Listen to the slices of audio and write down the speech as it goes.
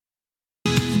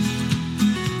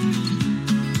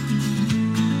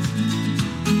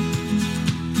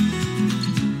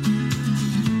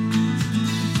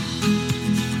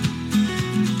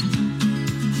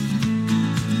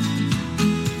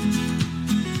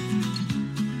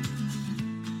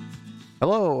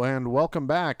Hello, and welcome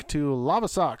back to Lava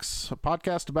Socks, a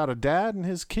podcast about a dad and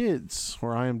his kids,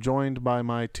 where I am joined by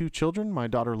my two children, my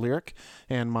daughter Lyric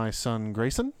and my son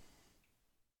Greyson.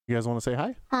 You guys want to say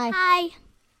hi? Hi. Hi.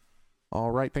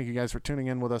 All right, thank you guys for tuning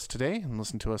in with us today and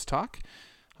listen to us talk.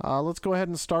 Let's go ahead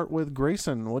and start with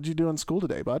Greyson. What'd you do in school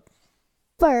today, bud?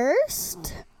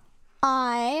 First,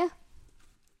 I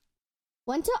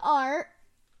went to art.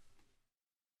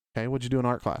 Okay, what'd you do in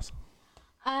art class?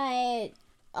 I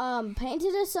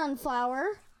painted a sunflower,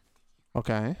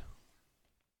 Okay.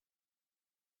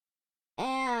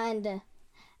 and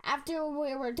after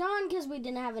we were done, because we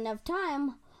didn't have enough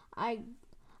time, I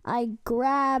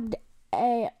grabbed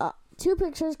two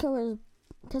pictures because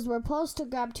we're supposed to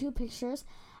grab two pictures.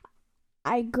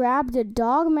 I grabbed a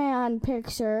Dogman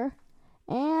picture,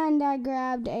 and I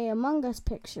grabbed a Among Us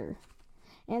picture,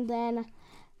 and then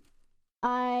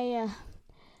I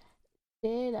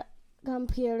did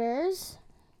computers.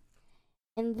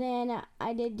 And then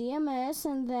I did DMS,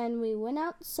 and then we went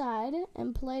outside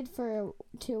and played for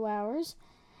 2 hours.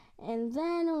 And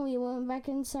then we went back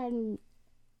inside and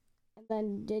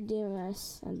then did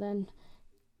DMS, and then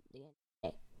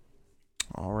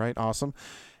All right, awesome.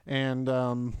 And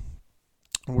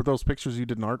were those pictures you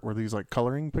did in art, were these like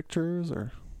coloring pictures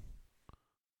or?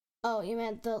 Oh, you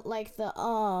meant the like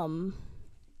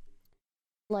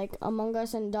Among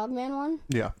Us and Dogman one?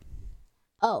 Yeah.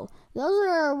 Oh, those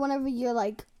are whenever you're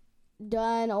like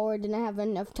done or didn't have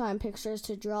enough time pictures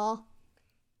to draw.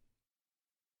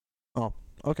 Oh,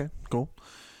 okay, cool.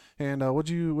 And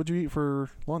what'd you eat for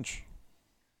lunch?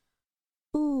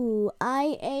 Ooh,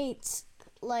 I ate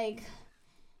like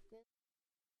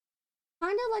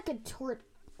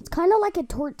it's kind of like a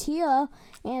tortilla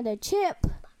and a chip.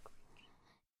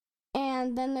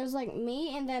 And then there's like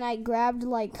meat, and then I grabbed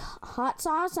like hot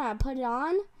sauce and I put it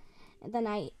on, and then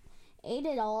I ate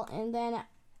it all, and then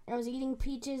I was eating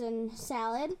peaches and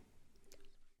salad,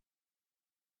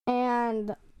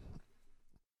 and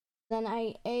then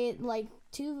I ate like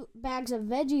 2 bags of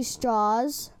veggie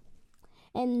straws,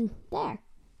 and there.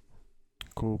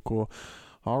 Cool.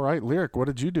 All right, Lyric, what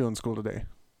did you do in school today?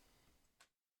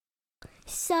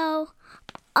 So,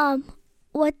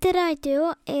 what did I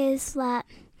do is that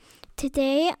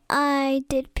today I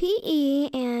did PE,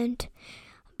 and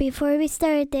before we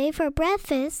started day for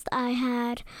breakfast, I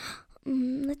had,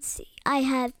 I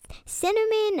had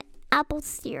cinnamon apple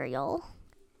cereal.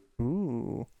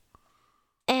 Ooh.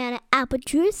 And apple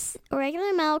juice,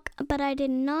 regular milk, but I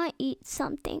did not eat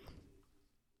something.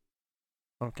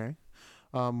 Okay.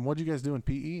 What'd you guys do in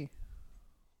PE?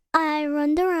 I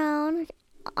run around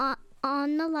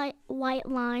on the white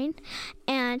line,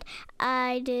 and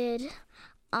I did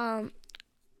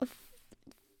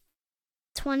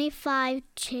 25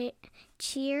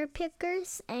 cheer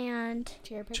pickers and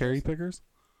Cherry pickers?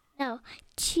 No,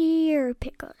 cheer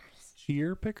pickers.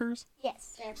 Cheer pickers?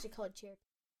 Yes, they're actually called cheer.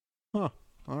 Huh.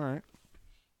 All right.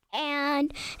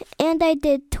 And I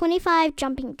did 25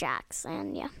 jumping jacks,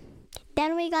 and yeah.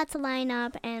 Then we got to line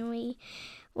up, and we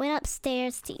went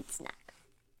upstairs to eat snack.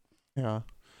 Yeah.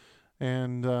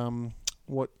 And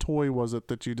what toy was it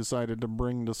that you decided to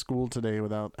bring to school today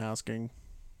without asking?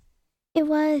 It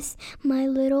was my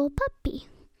little puppy.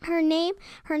 Her name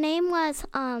was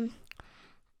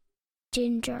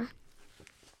Ginger.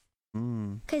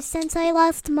 Because since I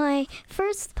lost my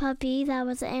first puppy that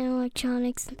was an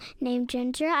electronics named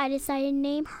Ginger, I decided to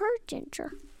name her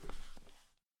Ginger.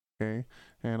 Okay.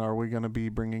 And are we going to be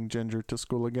bringing Ginger to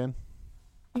school again?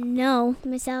 No,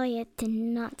 Miss Elliott did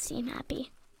not seem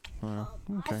happy.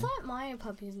 Okay. I thought my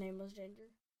puppy's name was Ginger.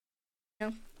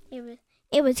 No,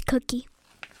 it was Cookie.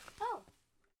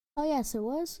 Oh yes, it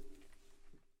was.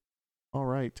 All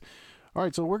right.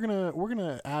 So we're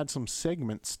gonna add some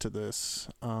segments to this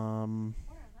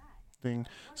thing.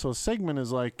 So a segment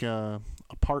is like a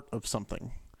part of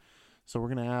something. So we're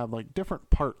gonna have like different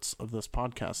parts of this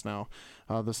podcast now.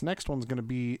 This next one's gonna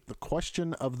be the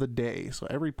question of the day. So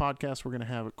every podcast we're gonna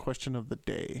have a question of the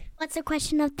day. What's the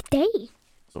question of the day?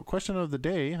 So question of the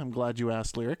day, I'm glad you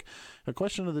asked, Lyric. A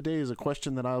question of the day is a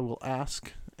question that I will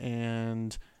ask,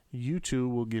 and you two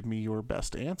will give me your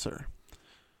best answer.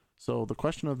 So the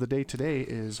question of the day today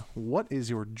is, what is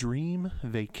your dream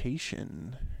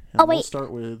vacation? And we'll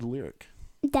start with Lyric.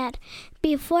 Dad,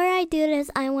 before I do this,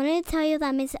 I wanted to tell you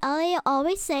that Miss Elliott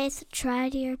always says, try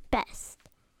to your best.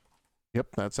 Yep,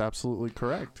 that's absolutely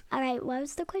correct. All right, what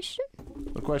was the question?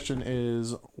 The question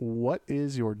is, what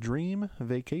is your dream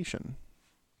vacation?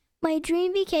 My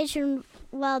dream vacation,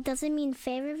 well, does it mean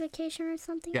favorite vacation or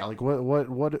something? Yeah, like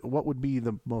what would be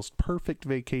the most perfect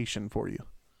vacation for you?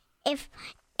 If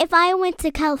I went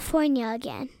to California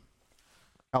again.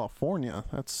 California.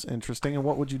 That's interesting. And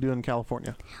what would you do in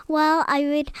California? Well, I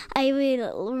would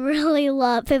really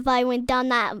love if I went down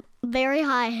that very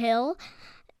high hill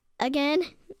again.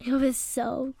 It was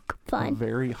so A fun.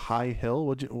 very high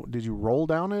hill. Did you roll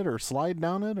down it or slide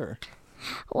down it or?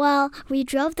 Well, we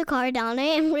drove the car down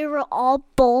it and we were all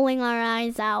bawling our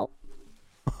eyes out.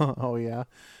 Oh yeah.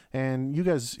 And you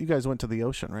guys went to the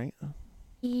ocean, right?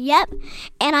 Yep.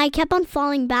 And I kept on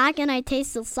falling back and I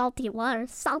tasted salty water.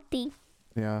 Salty.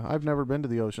 Yeah, I've never been to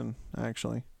the ocean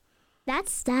actually.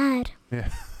 That's sad. Yeah.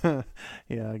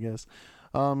 Yeah, I guess.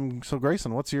 So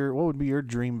Grayson, what would be your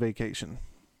dream vacation?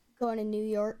 Going to New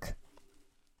York.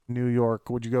 New York.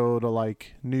 Would you go to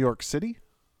like New York City?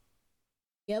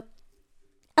 Yep.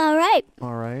 All right.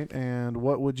 All right. And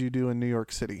what would you do in New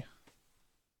York City?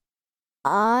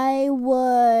 I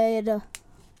would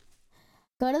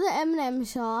go to the M&M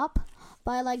shop,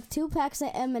 buy like 2 packs of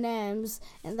M&Ms,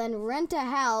 and then rent a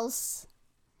house,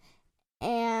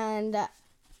 and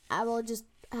I will just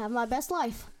have my best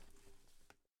life.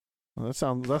 Well,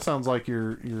 that sounds like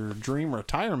your dream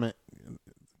retirement.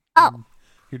 Oh.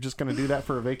 You're just gonna do that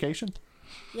for a vacation?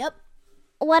 Yep.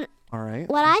 What All right.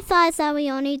 What I thought is that we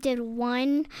only did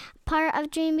one part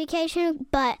of Dream Vacation,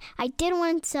 but I did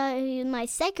one, so my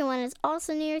second one is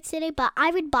also New York City, but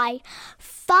I would buy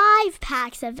 5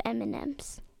 packs of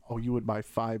M&Ms. Oh, you would buy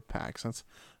 5 packs.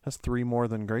 That's 3 more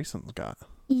than Grayson's got.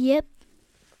 Yep.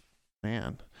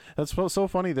 Man, that's so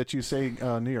funny that you say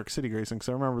New York City, Grayson, because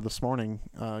I remember this morning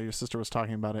your sister was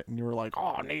talking about it, and you were like,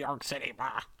 "Oh, New York City,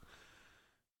 bah,"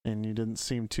 and you didn't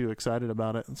seem too excited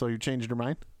about it, and so you changed your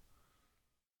mind.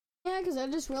 Yeah, because I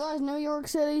just realized New York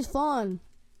City's fun.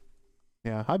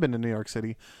 Yeah, I've been to New York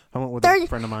City. I went with a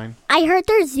friend of mine. I heard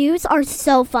their zoos are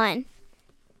so fun.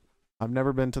 I've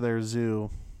never been to their zoo.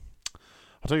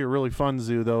 I'll tell you a really fun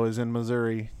zoo, though, is in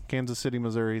Missouri. Kansas City,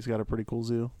 Missouri's got a pretty cool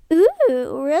zoo.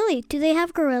 Ooh, really? Do they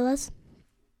have gorillas?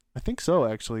 I think so,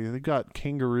 actually. They've got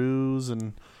kangaroos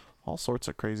and all sorts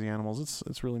of crazy animals.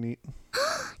 It's really neat.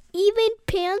 Even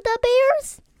panda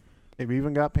bears? They've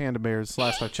even got panda bears,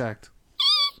 last I checked.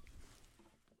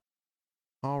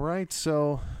 All right,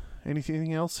 so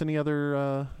anything else? Any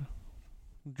other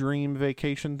dream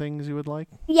vacation things you would like?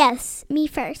 Yes, me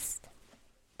first.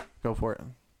 Go for it.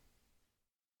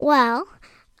 Well,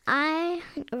 I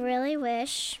really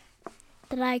wish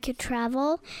that I could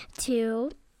travel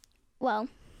to,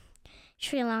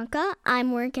 Sri Lanka.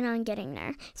 I'm working on getting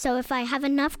there. So if I have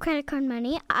enough credit card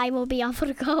money, I will be able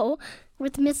to go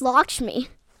with Miss Lakshmi.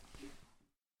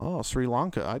 Oh, Sri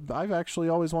Lanka. I've actually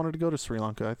always wanted to go to Sri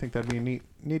Lanka. I think that'd be a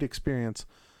neat experience.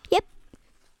 Yep.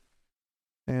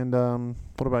 And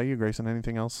what about you, Grayson?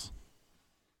 Anything else?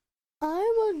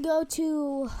 I would go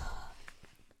to,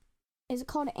 is it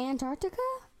called Antarctica?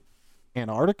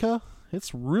 Antarctica?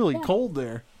 It's really Yeah. cold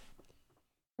there.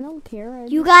 I don't care.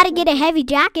 You gotta get a heavy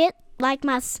jacket, like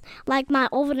my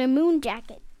over the moon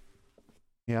jacket.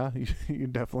 Yeah, you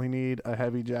definitely need a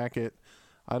heavy jacket.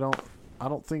 I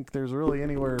don't think there's really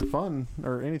anywhere fun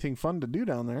or anything fun to do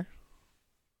down there.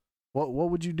 What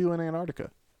would you do in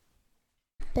Antarctica?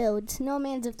 Build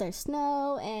snowmans if there's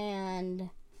snow, and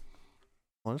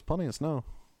Well, there's plenty of snow.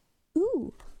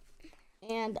 ooh,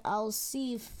 and I'll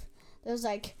see if there's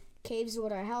like caves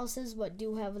with our houses, but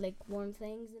do have like warm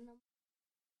things in them.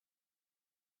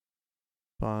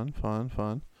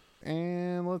 Fun.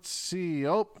 And let's see.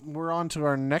 Oh, we're on to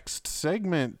our next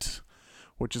segment,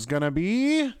 which is gonna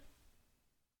be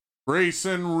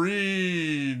Grayson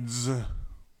Reads.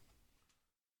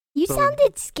 You So-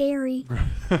 sounded scary.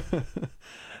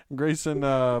 Grayson,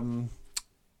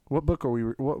 what book are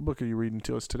you reading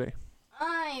to us today?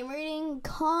 I'm reading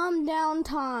Calm Down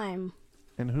Time.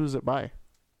 And who's it by?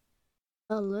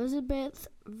 Elizabeth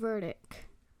Verdick.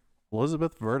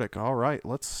 Elizabeth Verdick. All right,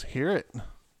 let's hear it.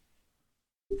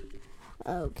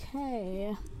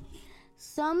 Okay.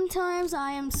 Sometimes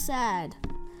I am sad.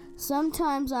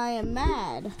 Sometimes I am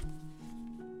mad.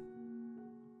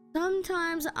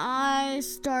 Sometimes I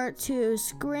start to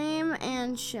scream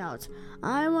and shout.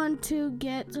 I want to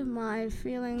get my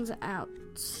feelings out.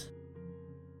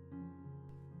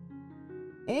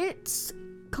 It's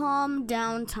calm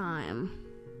down time.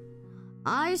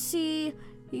 I see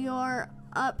you're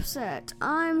upset.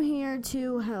 I'm here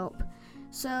to help.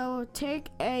 So take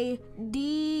a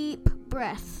deep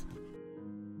breath.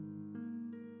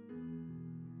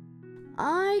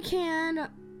 I can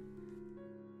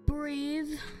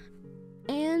breathe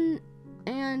in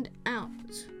and out.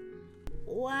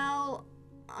 Well,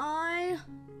 I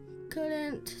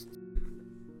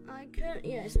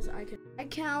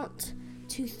count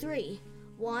to 3.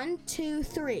 1, 2,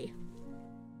 3.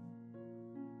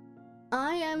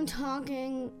 I am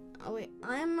talking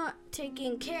I'm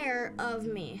taking care of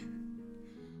me.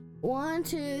 1,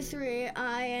 2, 3,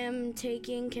 I am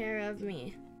taking care of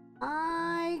me.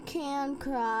 I can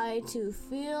cry to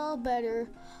feel better.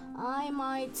 I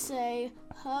might say,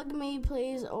 hug me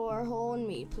please, or hold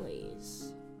me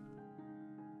please.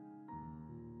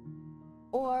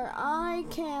 Or I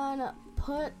can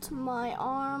put my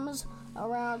arms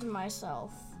around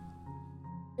myself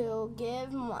to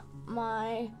give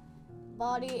my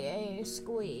body a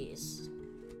squeeze.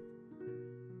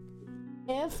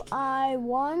 If I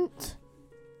want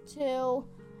to,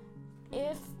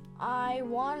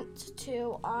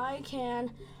 I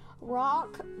can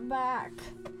rock back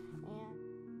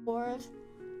and forth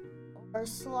or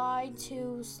slide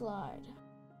to slide.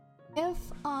 If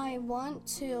I want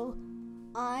to,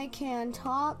 I can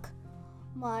talk.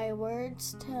 My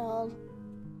words tell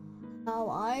how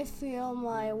I feel.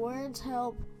 My words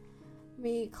help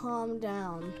me calm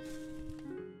down.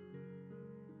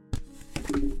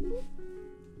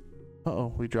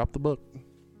 Uh-oh, we dropped the book.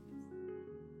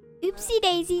 Oopsie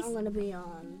daisies. I'm gonna be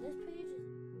on this page.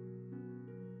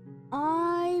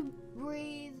 I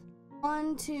breathe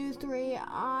 1, 2, 3.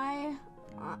 I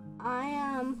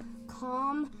am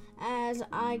calm as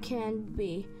I can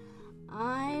be.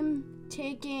 I'm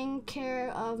taking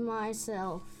care of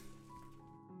myself.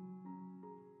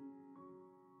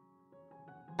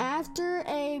 After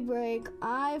a break,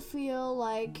 I feel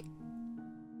like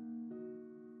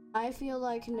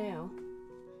new.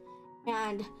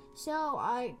 And so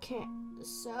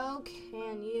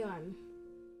can you.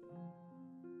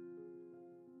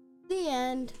 The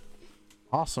end.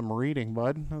 Awesome reading,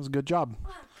 bud. That was a good job.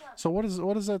 So what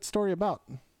is that story about?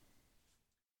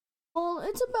 Well,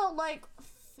 it's about like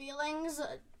feelings.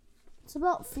 It's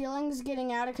about feelings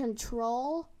getting out of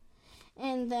control,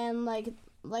 and then like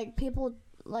people,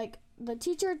 like the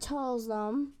teacher tells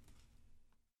them.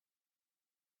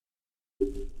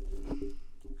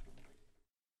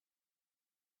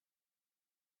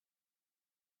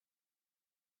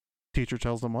 Teacher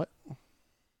tells them what?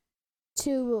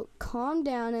 To calm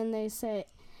down, and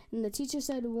the teacher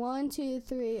said 1, 2,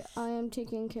 3. I am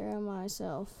taking care of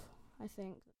myself. I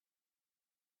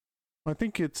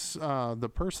think it's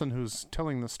the person who's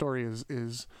telling the story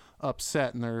is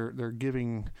upset, and they're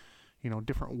giving,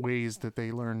 different ways that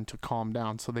they learn to calm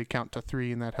down. So they count to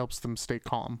 3, and that helps them stay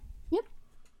calm. Yep.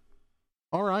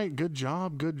 All right, good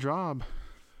job.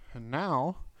 And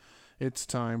now it's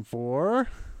time for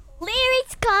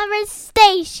Lyrics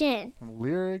conversation.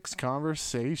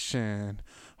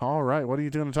 All right, what are you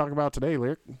going to talk about today,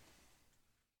 Lyric?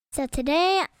 So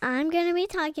today I'm going to be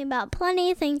talking about plenty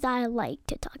of things I like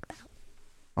to talk about.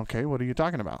 Okay, what are you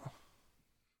talking about?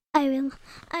 I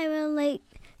will like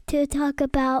to talk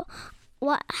about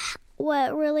what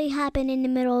really happened in the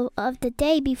middle of the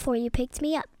day before you picked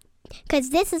me up,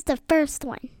 because this is the first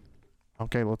one.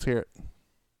 Okay, let's hear it.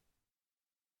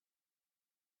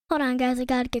 Hold on, guys, I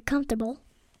gotta get comfortable.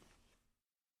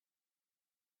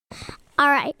 All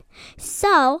right,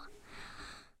 so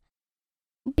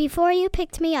before you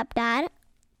picked me up, Dad,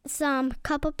 some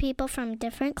couple people from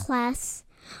different class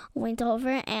went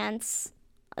over, and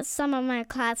some of my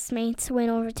classmates went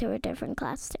over to a different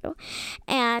class too.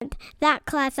 And that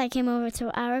class that came over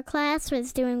to our class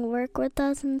was doing work with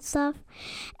us and stuff.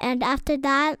 And after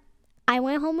that, I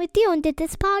went home with you and did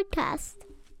this podcast.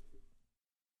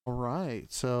 All right,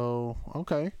 so,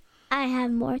 okay. I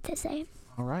have more to say.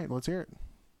 All right, let's hear it.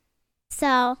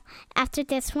 So, after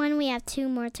this one, we have 2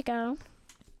 more to go.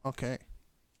 Okay.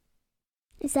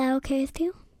 Is that okay with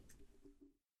you?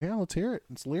 Yeah, let's hear it.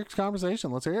 It's Lyrics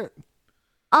Conversation. Let's hear it.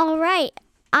 All right.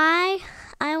 I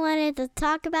wanted to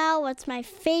talk about what's my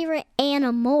favorite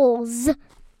animals.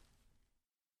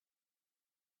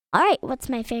 All right, what's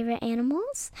my favorite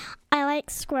animals? I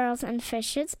like squirrels and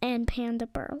fishes and panda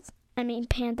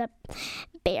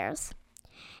bears.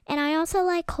 And I also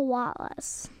like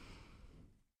koalas.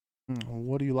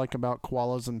 What do you like about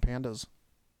koalas and pandas?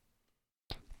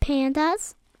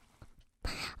 Pandas?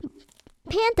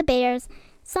 Panda bears.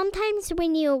 Sometimes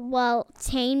when you,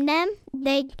 tame them,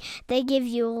 they give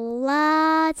you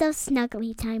lots of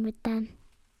snuggly time with them.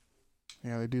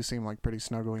 Yeah, they do seem like pretty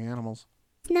snuggly animals.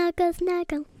 Snuggle,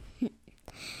 snuggle.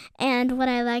 And what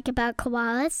I like about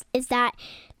koalas is that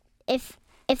if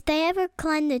they ever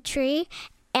climb the tree,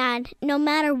 and no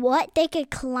matter what, they could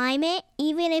climb it,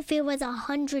 even if it was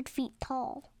 100 feet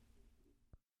tall.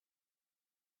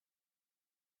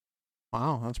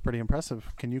 Wow, that's pretty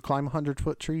impressive. Can you climb a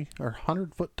 100-foot tree or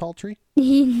 100-foot tall tree?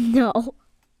 No.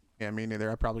 Yeah, me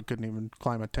neither. I probably couldn't even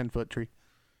climb a 10-foot tree.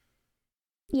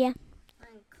 Yeah.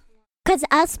 Because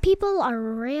us people are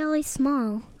really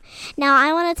small. Now,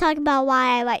 I want to talk about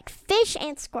why I like fish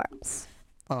and squirrels.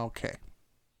 Okay.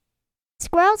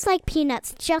 Squirrels like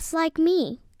peanuts just like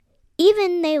me.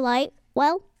 Even they like,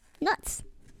 well, nuts.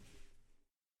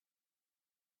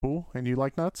 Cool. And you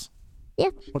like nuts? Yeah.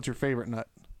 What's your favorite nut?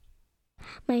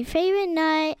 My favorite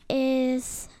nut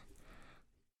is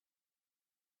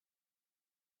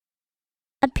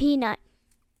a peanut.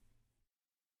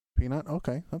 Peanut?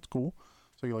 Okay, that's cool.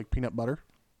 So you like peanut butter?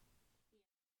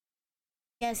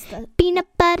 Yes, Peanut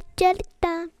butter jelly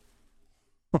time.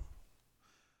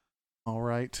 All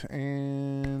right.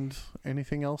 And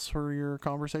anything else for your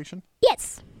conversation?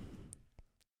 Yes.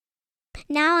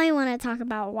 Now I want to talk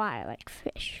about why I like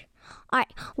fish. All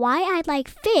right. Why I like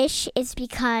fish is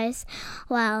because,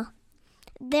 well,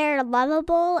 they're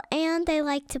lovable and they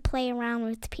like to play around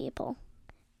with people.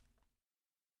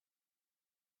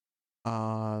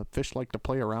 Fish like to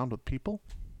play around with people?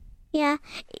 Yeah.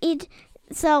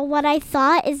 So what I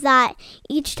thought is that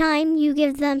each time you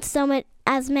give them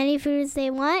as many food as they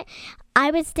want,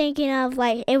 I was thinking of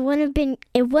like it wouldn't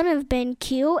have been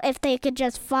cute if they could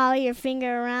just follow your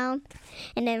finger around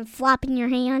and then flop in your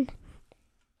hand.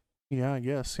 Yeah, I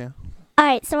guess, yeah. All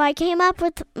right, so I came up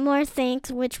with more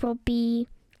things, which will be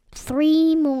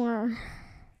 3 more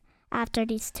after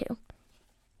these 2.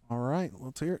 All right,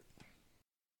 let's hear it.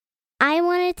 I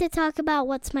wanted to talk about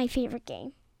what's my favorite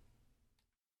game.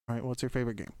 All right, what's your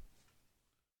favorite game?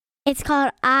 It's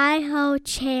called I-Ho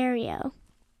Cheerio.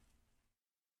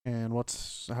 And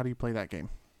how do you play that game?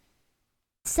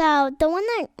 So the one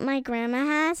that my grandma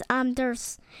has,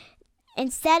 there's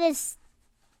instead of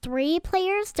 3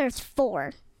 players, there's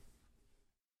 4.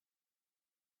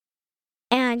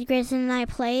 And Greyson and I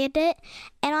played it,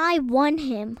 and I won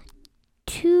him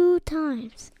 2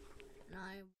 times.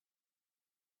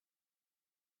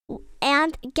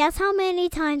 And guess how many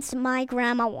times my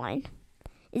grandma won?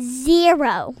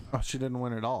 0. Oh, she didn't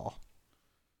win at all.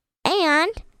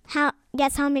 And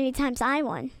guess how many times I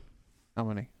won? How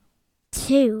many?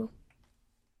 2.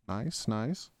 Nice,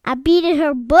 nice. I beat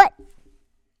her butt.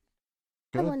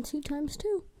 I Good. won 2 times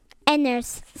too. And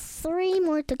there's 3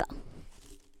 more to go.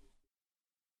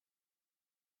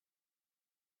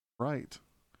 Right.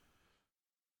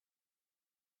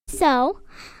 So,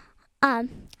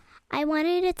 I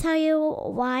wanted to tell you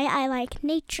why I like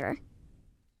nature.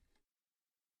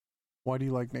 Why do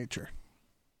you like nature?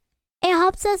 It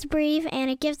helps us breathe and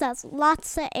it gives us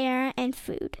lots of air and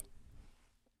food.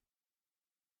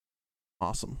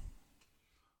 Awesome.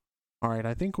 All right,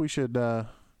 I think we should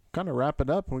kind of wrap it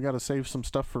up. We got to save some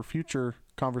stuff for future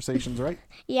conversations, right?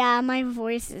 Yeah, my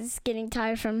voice is getting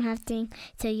tired from having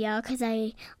to yell because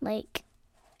I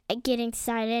get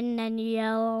excited and then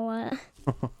yell.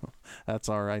 That's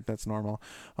all right. That's normal.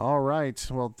 All right.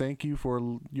 Well, thank you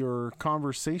for your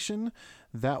conversation.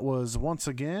 That was once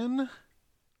again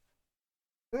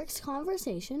Lyrics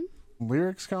Conversation.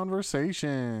 Lyrics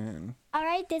Conversation. All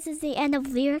right, this is the end of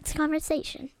Lyrics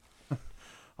Conversation.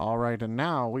 All right, and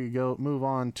now we move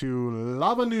on to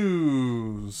Lava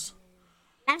News.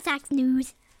 Livestock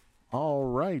news. All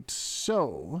right,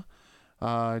 so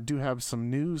I do have some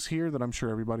news here that I'm sure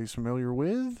everybody's familiar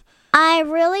with. I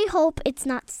really hope it's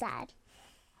not sad.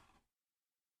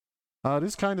 It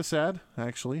is kind of sad,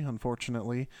 actually,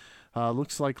 unfortunately.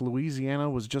 Looks like Louisiana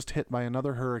was just hit by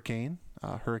another hurricane,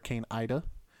 Hurricane Ida.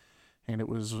 And it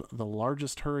was the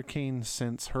largest hurricane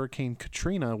since Hurricane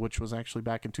Katrina, which was actually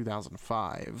back in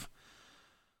 2005.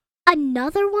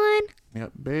 Another one?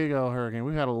 Yep, big old hurricane.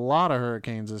 We've had a lot of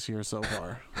hurricanes this year so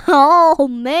far. Oh,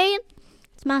 man.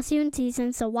 It's monsoon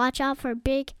season, so watch out for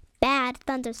big, bad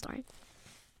thunderstorms.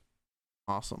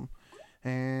 Awesome.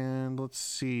 And let's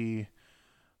see.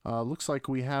 Looks like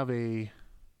we have a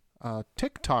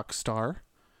TikTok star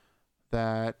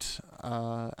that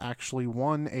actually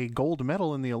won a gold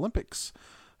medal in the Olympics.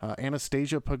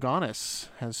 Anastasia Paganis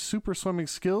has super swimming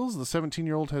skills. The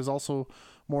 17-year-old has also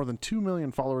more than 2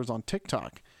 million followers on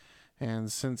TikTok.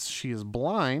 And since she is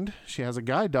blind, she has a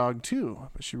guide dog too.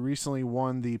 But she recently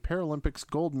won the Paralympics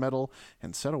gold medal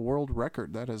and set a world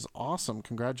record. That is awesome.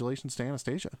 Congratulations to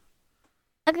Anastasia.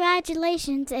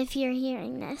 Congratulations if you're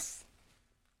hearing this.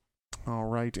 All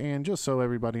right, and just so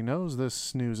everybody knows,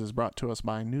 this news is brought to us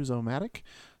by Newsomatic.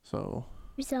 So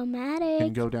you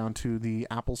can go down to the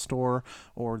Apple Store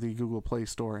or the Google Play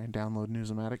Store and download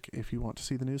Newsomatic if you want to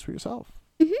see the news for yourself.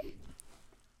 Mm-hmm.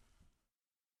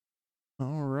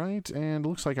 All right, and it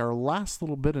looks like our last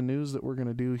little bit of news that we're going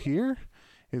to do here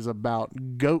is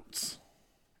about goats.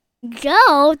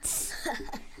 Goats?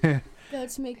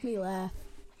 Goats make me laugh.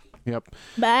 Yep.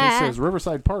 Bah. It says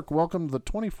Riverside Park welcomed the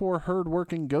 24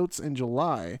 herd-working goats in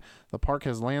July. The park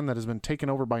has land that has been taken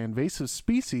over by invasive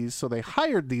species, so they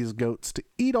hired these goats to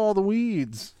eat all the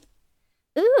weeds.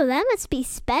 Ooh, that must be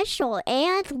special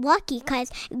and lucky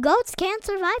because goats can't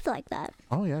survive like that.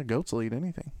 Oh, yeah, goats will eat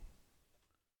anything.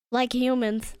 Like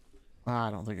humans. I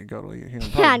don't think a goat will eat a human.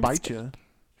 Yeah, Probably I'm bite you.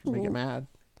 Make it mad.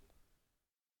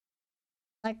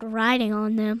 Like riding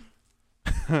on them.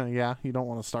 Yeah, you don't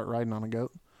want to start riding on a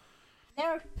goat.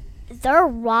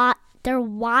 They're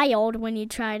wild when you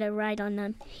try to ride on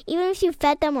them. Even if you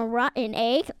fed them a rotten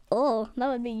egg, oh, that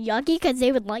would be yucky because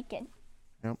they would like it.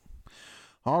 Yep.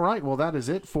 All right, well, that is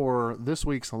it for this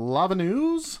week's Lava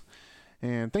News.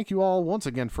 And thank you all once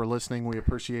again for listening. We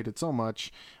appreciate it so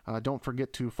much. Don't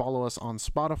forget to follow us on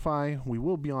Spotify. We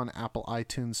will be on Apple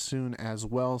iTunes soon as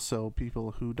well, so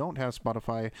people who don't have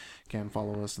Spotify can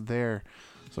follow us there.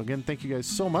 So again, thank you guys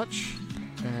so much,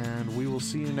 and we will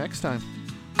see you next time.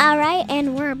 All right,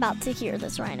 and we're about to hear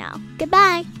this right now.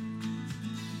 Goodbye.